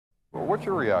what's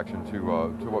your reaction to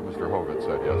what Mr. Hovitt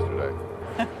said yesterday?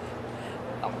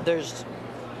 There's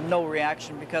no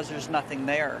reaction because there's nothing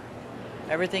there.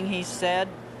 Everything he said,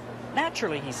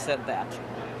 naturally he said that.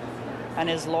 And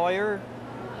his lawyer,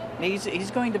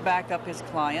 he's going to back up his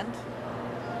client.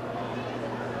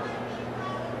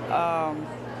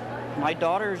 My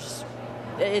daughter's,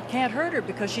 it can't hurt her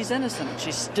because she's innocent.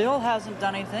 She still hasn't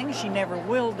done anything. She never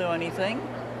will do anything.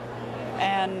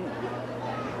 And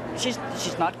she's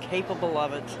not capable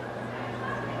of it.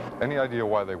 Any idea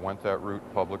why they went that route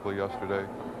publicly yesterday?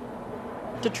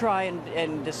 To try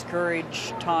and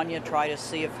discourage Tonya, try to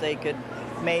see if they could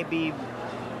maybe...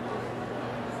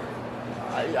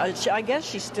 I guess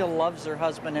she still loves her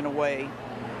husband in a way,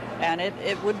 and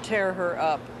it would tear her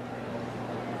up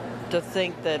to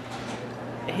think that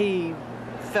he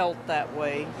felt that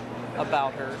way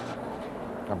about her.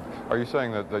 Are you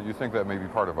saying that you think that may be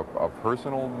part of a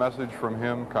personal message from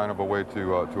him, kind of a way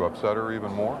to upset her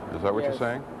even more? Is that what you're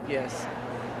saying? Yes.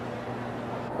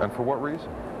 And for what reason?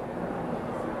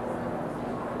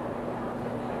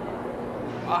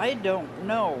 I don't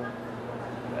know.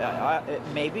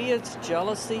 Maybe it's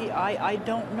jealousy. I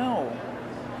don't know.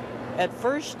 At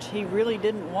first, he really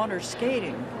didn't want her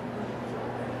skating.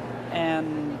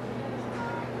 And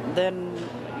then,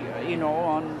 you know,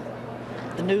 on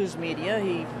the news media,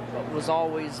 he was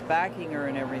always backing her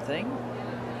and everything.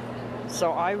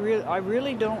 So I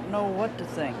really don't know what to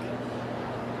think.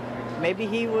 Maybe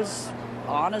he was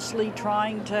honestly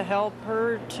trying to help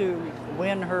her to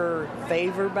win her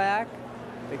favor back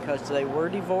because they were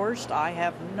divorced. I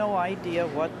have no idea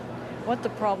what the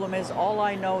problem is. All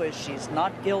I know is she's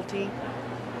not guilty,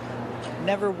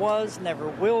 never was, never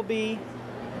will be,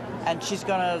 and she's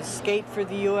going to skate for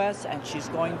the U.S. and she's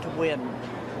going to win.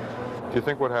 Do you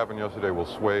think what happened yesterday will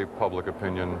sway public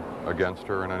opinion against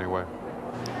her in any way?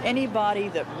 Anybody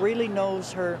that really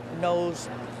knows her knows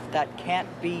that can't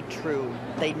be true.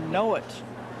 They know it.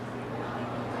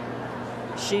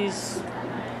 She's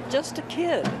just a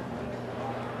kid.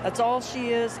 That's all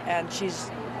she is, and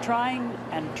she's trying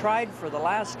and tried for the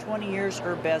last 20 years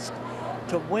her best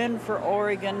to win for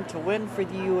Oregon, to win for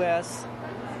the U.S.,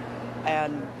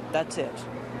 and that's it.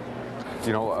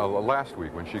 You know, last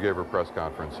week when she gave her press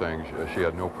conference saying she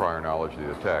had no prior knowledge of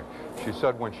the attack, she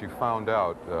said when she found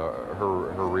out,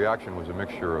 her reaction was a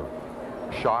mixture of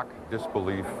shock,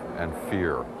 disbelief, and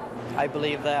fear. I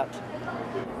believe that.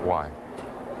 Why?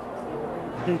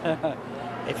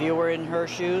 If you were in her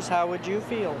shoes, how would you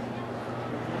feel?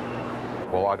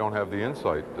 Well, I don't have the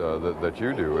insight that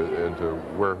you do into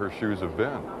where her shoes have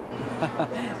been.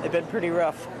 They've been pretty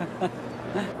rough.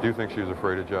 Do you think she's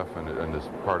afraid of Jeff, and is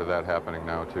part of that happening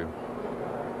now, too?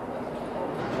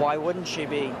 Why wouldn't she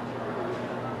be?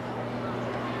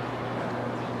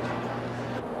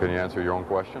 Can you answer your own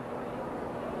question?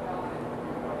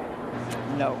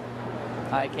 No,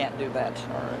 I can't do that.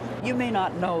 You may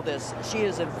not know this. She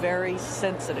is a very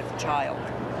sensitive child.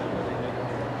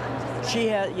 She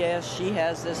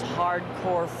has this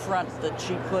hardcore front that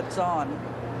she puts on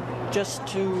just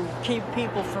to keep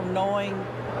people from knowing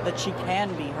that she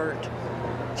can be hurt.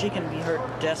 She can be hurt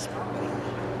desperately.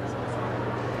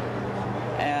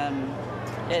 And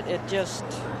it just,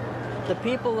 the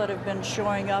people that have been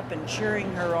showing up and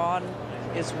cheering her on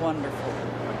is wonderful.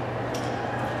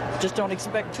 Just don't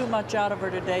expect too much out of her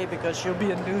today because she'll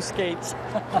be in new skates.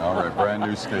 All right, brand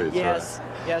new skates. Yes,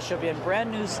 right. Yes, she'll be in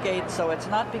brand new skates, so it's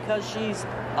not because she's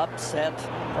upset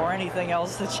or anything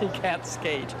else that she can't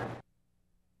skate.